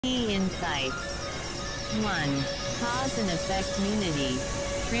insights. 1. Cause and effect unity,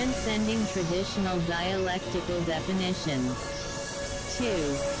 transcending traditional dialectical definitions. 2.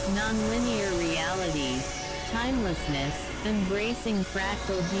 Nonlinear reality, timelessness, embracing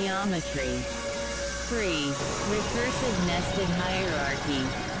fractal geometry. 3. Recursive nested hierarchy,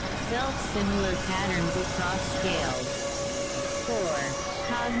 self-similar patterns across scales.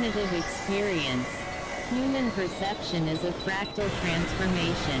 4. Cognitive experience, human perception is a fractal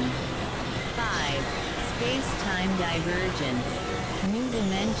transformation. 5. Space-time divergence, new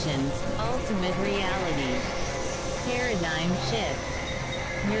dimensions, ultimate reality. Paradigm shift.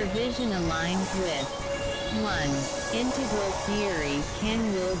 Your vision aligns with 1. Integral theory, Ken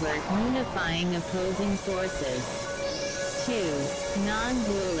Wilbert, unifying opposing forces. 2.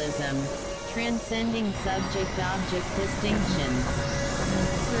 Non-dualism, transcending subject-object distinctions.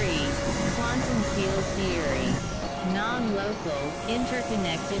 3. Quantum field theory, non-local,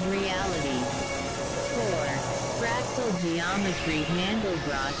 interconnected reality. 4. Fractal geometry,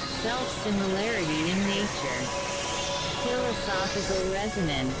 Mandelbrot, self-similarity in nature. Philosophical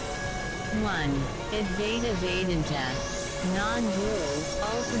resonance. 1. Advaita Vedanta, non-dual,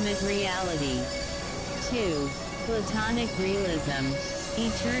 ultimate reality. 2. Platonic realism,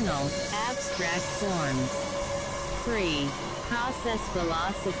 eternal, abstract forms. 3. Process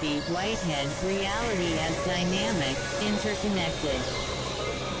philosophy, Whitehead, reality as dynamic, interconnected.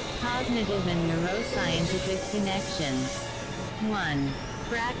 Cognitive and neuroscientific connections. 1.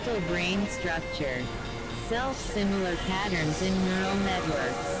 Fractal brain structure, self-similar patterns in neural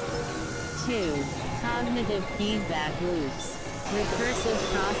networks. 2. Cognitive feedback loops, recursive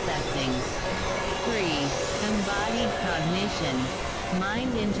processing. 3. Embodied cognition,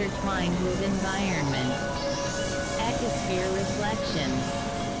 mind intertwined with environment. Ecosphere reflections.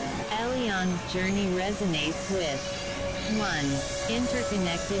 Elion's journey resonates with 1.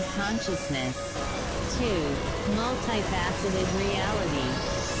 Interconnected consciousness. 2. Multifaceted reality.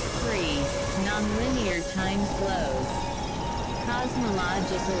 3. Nonlinear time flows.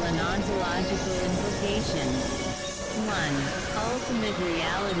 Cosmological and ontological implications. 1. Ultimate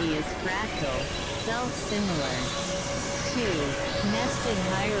reality is fractal, self-similar. 2. Nested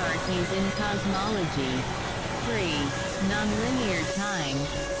hierarchies in cosmology. 3. Nonlinear time,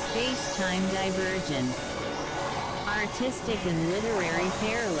 space-time divergence. Artistic and literary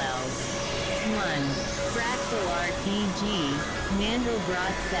parallels. 1. Fractal RPG,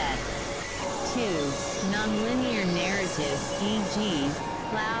 Mandelbrot set. 2. Nonlinear narratives, e.g.,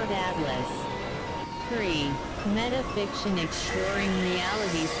 Cloud Atlas. 3. Metafiction exploring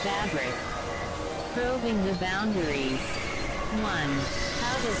reality's fabric. Probing the boundaries. 1.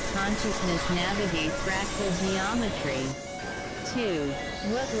 How does consciousness navigate fractal geometry? 2.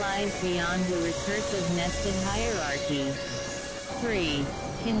 What lies beyond the recursive nested hierarchy? 3.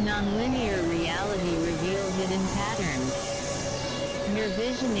 Can nonlinear reality reveal hidden patterns? Your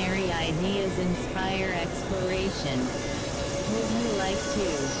visionary ideas inspire exploration. Would you like to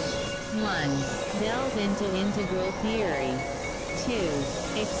 1. Delve into integral theory. 2.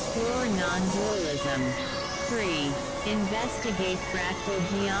 Explore non-dualism. 3. Investigate fractal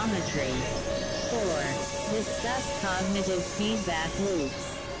geometry. 4. Discuss cognitive feedback loops.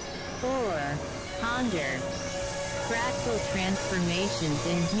 4. Ponder fractal transformations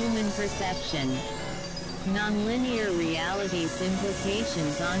in human perception. Nonlinear reality's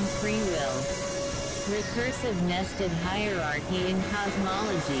implications on free will. Recursive nested hierarchy in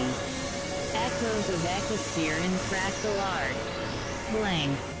cosmology. Echoes of ecosphere in fractal art.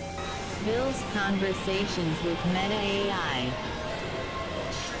 Blank. Bill's conversations with Meta AI.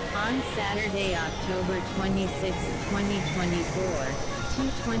 On Saturday, October 26, 2024,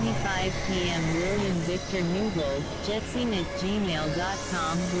 2:25 p.m. William Victor Newbold,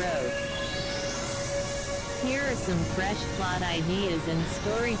 jetscene@gmail.com wrote, "Here are some fresh plot ideas and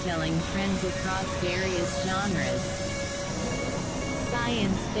storytelling trends across various genres.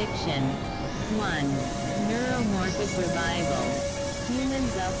 Science fiction. 1. Neuromorphic revival.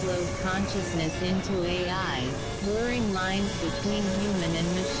 Humans upload consciousness into AI, blurring lines between human and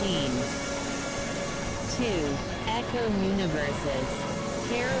machine. 2. Echo universes.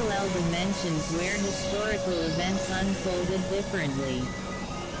 Parallel dimensions where historical events unfolded differently.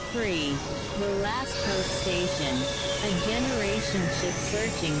 3. The Last Hope Station. A generation ship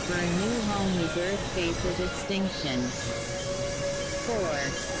searching for a new home as Earth faces extinction. 4.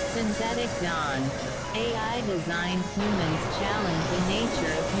 Synthetic Dawn. AI-designed humans challenge the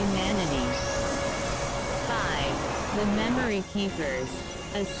nature of humanity. 5. The Memory Keepers.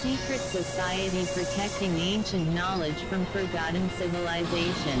 A secret society protecting ancient knowledge from forgotten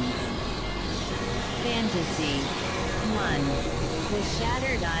civilizations. Fantasy. 1. The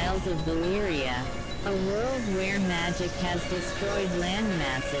Shattered Isles of Valyria, a world where magic has destroyed land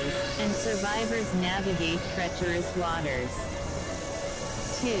masses, and survivors navigate treacherous waters.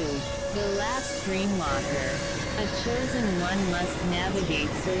 2. The Last Dreamwalker, a chosen one must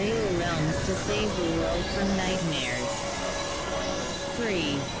navigate surreal realms to save the world from nightmares.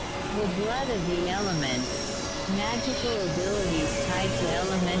 3. The Blood of the Elements, magical abilities tied to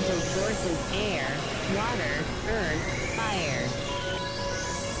elemental forces: air, water, earth, fire.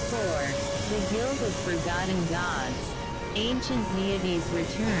 4. The Guild of Forgotten Gods, ancient deities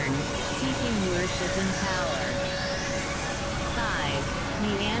return, seeking worship and power. 5.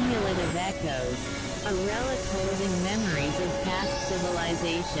 The Amulet of Echoes, a relic holding memories of past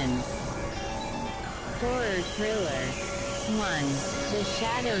civilizations. Horror Thriller. 1. The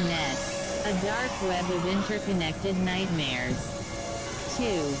Shadow Net, a dark web of interconnected nightmares. 2.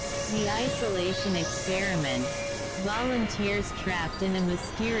 The Isolation Experiment, volunteers trapped in a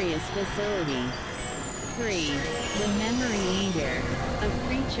mysterious facility. 3. The Memory Eater, a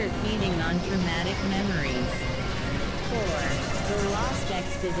creature feeding on traumatic memories. 4. The Lost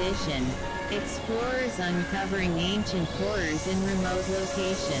Expedition, explorers uncovering ancient horrors in remote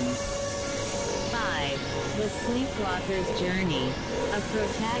locations. 5. The Sleepwalker's Journey, a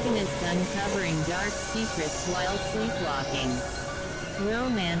protagonist uncovering dark secrets while sleepwalking.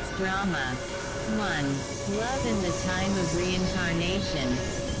 Romance Drama. 1. Love in the Time of Reincarnation,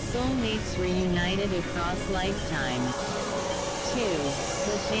 soulmates reunited across lifetimes. 2.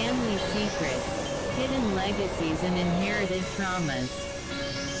 The Family Secret, hidden legacies and inherited traumas.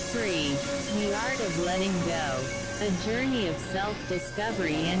 3. The Art of Letting Go, a journey of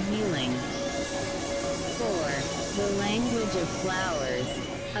self-discovery and healing. 4. The Language of Flowers,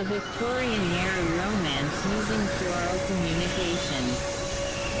 a Victorian-era romance using floral communication.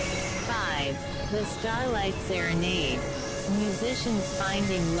 5. The Starlight Serenade, musicians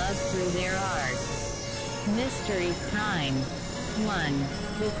finding love through their art. Mystery Crime.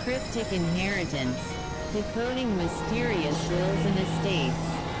 1. The Cryptic Inheritance, decoding mysterious wills and estates.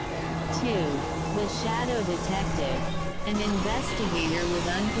 2. The Shadow Detective, an investigator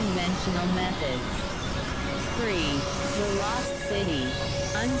with unconventional methods. 3. The Lost City,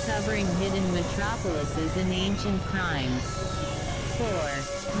 uncovering hidden metropolises and ancient crimes. 4.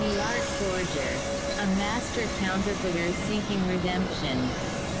 The Art Forger, a master counterfeiter seeking redemption.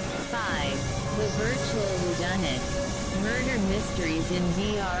 5. The Virtual Whodunit, murder mysteries in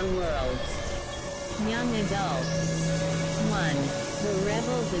VR worlds. Young Adult. 1. The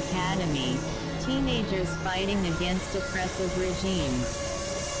Rebels Academy, teenagers fighting against oppressive regimes.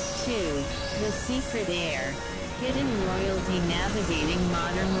 2. The Secret Heir, hidden royalty navigating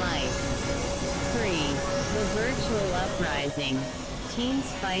modern life. 3. The Virtual Uprising, teens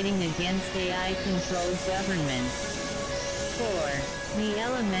fighting against AI-controlled governments. 4. The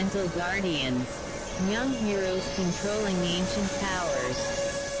Elemental Guardians, young heroes controlling ancient powers.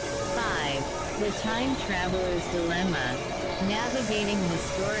 5. The Time Traveler's Dilemma, navigating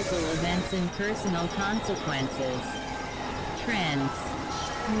historical events and personal consequences. Trends.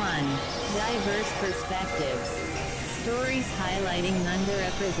 1. Diverse perspectives, stories highlighting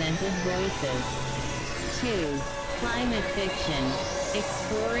underrepresented voices. 2. Climate fiction,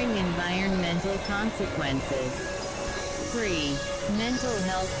 exploring environmental consequences. 3. Mental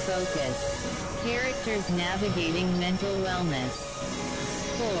health focus, characters navigating mental wellness.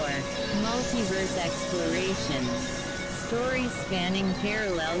 4. Multiverse explorations, stories spanning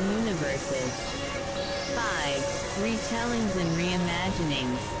parallel universes. 5. Retellings and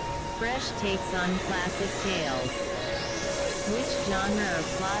reimaginings, fresh takes on classic tales. Which genre or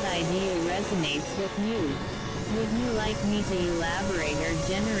plot idea resonates with you? Would you like me to elaborate or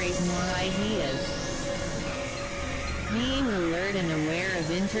generate more ideas? Being alert and aware of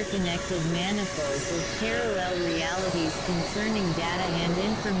interconnected manifolds of parallel realities concerning data and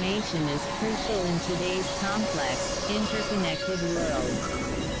information is crucial in today's complex, interconnected world.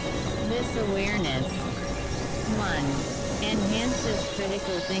 This awareness 1. Enhances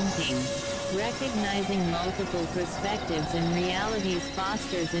critical thinking. Recognizing multiple perspectives and realities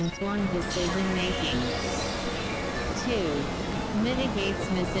fosters informed decision-making. 2. Mitigates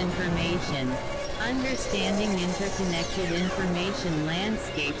misinformation. Understanding interconnected information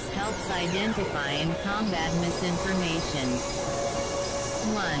landscapes helps identify and combat misinformation.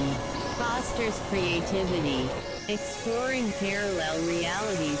 1. Fosters creativity. Exploring parallel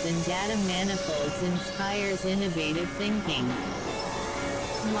realities and data manifolds inspires innovative thinking.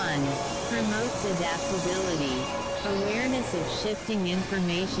 1. Promotes adaptability. Awareness of shifting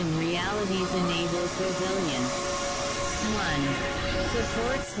information realities enables resilience. 1.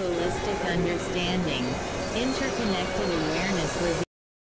 Supports holistic understanding. Interconnected awareness reveals